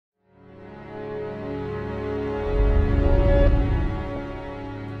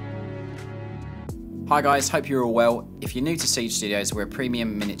Hi guys, hope you're all well. If you're new to Siege Studios, we're a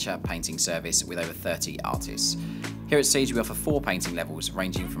premium miniature painting service with over 30 artists. Here at Siege we offer 4 painting levels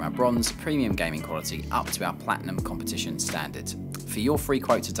ranging from our bronze, premium gaming quality up to our platinum competition standard. For your free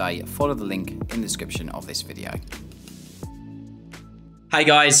quote today, follow the link in the description of this video. Hey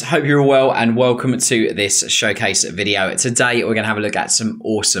guys, hope you're all well and welcome to this showcase video. Today we're going to have a look at some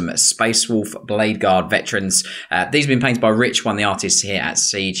awesome Space Wolf Bladeguard Veterans. These have been painted by Rich, one of the artists here at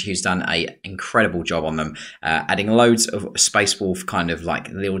Siege, who's done an incredible job on them, adding loads of Space Wolf kind of like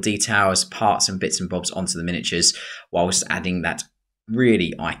little details, parts and bits and bobs onto the miniatures, whilst adding that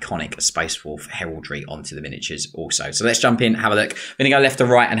really iconic Space Wolf heraldry onto the miniatures also. So let's jump in, have a look. We're going to go left to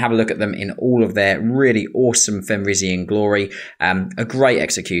right and have a look at them in all of their really awesome Fenrisian glory. A great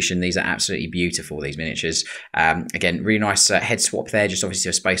execution. These are absolutely beautiful, these miniatures. Again, really nice head swap there, just obviously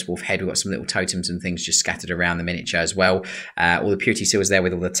a Space Wolf head. We've got some little totems and things just scattered around the miniature as well. All the purity seals there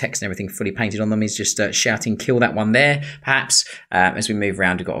with all the text and everything fully painted on them is just shouting, kill that one there, perhaps. As we move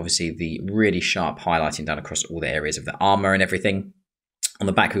around, we've got obviously the really sharp highlighting done across all the areas of the armor and everything. On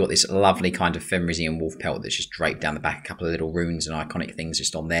the back, we've got this lovely kind of Fenrisian wolf pelt that's just draped down the back, a couple of little runes and iconic things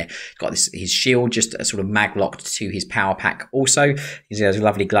just on there. Got his shield just sort of mag-locked to his power pack also. You can see those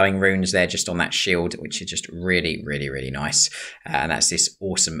lovely glowing runes there just on that shield, which is just really, really, really nice. And that's this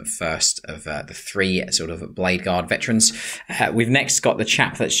awesome first of the 3 sort of Bladeguard Veterans. We've next got the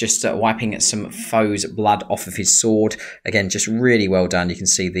chap that's just wiping some foe's blood off of his sword. Again, just really well done. You can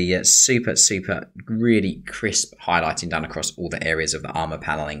see the super, really crisp highlighting done across all the areas of the armor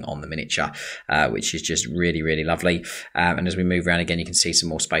paneling on the miniature, which is just really, really lovely. And as we move around again, you can see some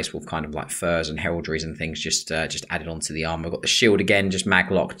more Space Wolf kind of like furs and heraldries and things just added onto the armor. We've got the shield again, just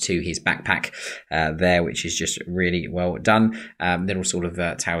mag-locked to his backpack there, which is just really well done. Little sort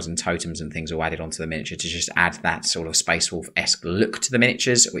of tails and totems and things all added onto the miniature to just add that sort of Space Wolf-esque look to the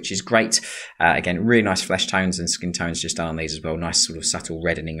miniatures, which is great. Again, really nice flesh tones and skin tones just done on these as well. Nice sort of subtle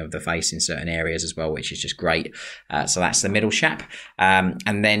reddening of the face in certain areas as well, which is just great. So that's the middle chap.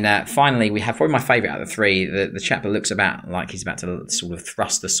 And then finally, we have probably my favourite out of the 3, the chap that looks about like he's about to sort of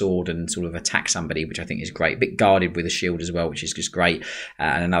thrust the sword and sort of attack somebody, which I think is great. A bit guarded with a shield as well, which is just great.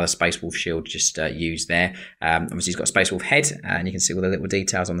 And another Space Wolf shield just used there. Obviously, he's got a Space Wolf head, and you can see all the little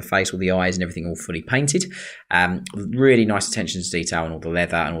details on the face, all the eyes and everything all fully painted. Really nice attention to detail on all the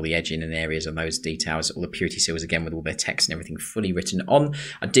leather and all the edging and areas on those details. All the purity seals again with all their text and everything fully written on.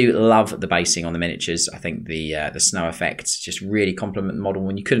 I do love the basing on the miniatures. I think the snow effects just really complement the model.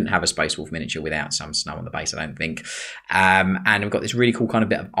 When you couldn't have a Space Wolf miniature without some snow on the base, I don't think. And we've got this really cool kind of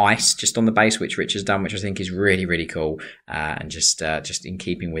bit of ice just on the base, which Rich has done, which I think is really, really cool, and just in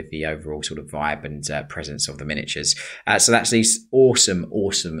keeping with the overall sort of vibe and presence of the miniatures. So that's these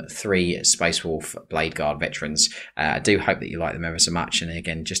awesome 3 Space Wolf Bladeguard Veterans. I do hope that you like them ever so much. And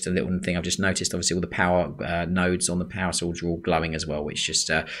again, just a little thing I've just noticed, obviously all the power nodes on the power swords are all glowing as well, which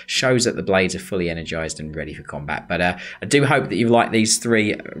just shows that the blades are fully energized and ready for combat. But I do hope that you like these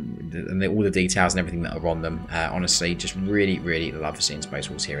 3 and all the details and everything that are on them. Honestly, just really love seeing Space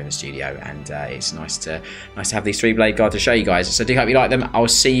Wolves here in the studio, and it's nice to have these 3 Bladeguard to show you guys. So I do hope you like them. I'll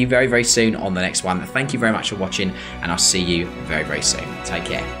see you very soon on the next one. Thank you very much for watching, and I'll see you very soon. Take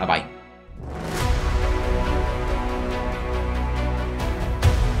care. Bye bye.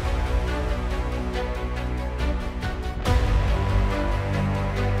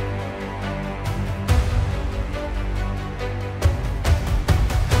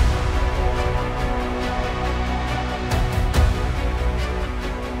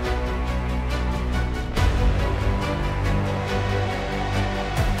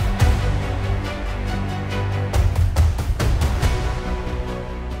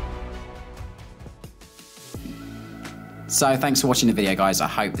 So thanks for watching the video, guys. I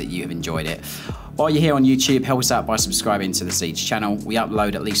hope that you have enjoyed it. While you're here on YouTube, help us out by subscribing to the Siege channel. We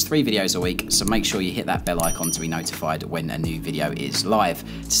upload at least 3 videos a week, so make sure you hit that bell icon to be notified when a new video is live.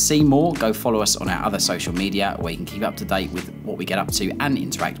 To see more, go follow us on our other social media, where you can keep up to date with what we get up to and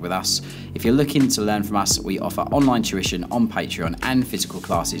interact with us. If you're looking to learn from us, we offer online tuition on Patreon and physical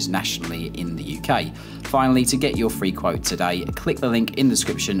classes nationally in the UK. Finally, to get your free quote today, click the link in the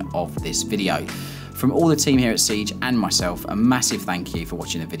description of this video. From all the team here at Siege and myself, a massive thank you for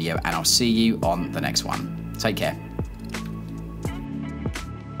watching the video, and I'll see you on the next one. Take care.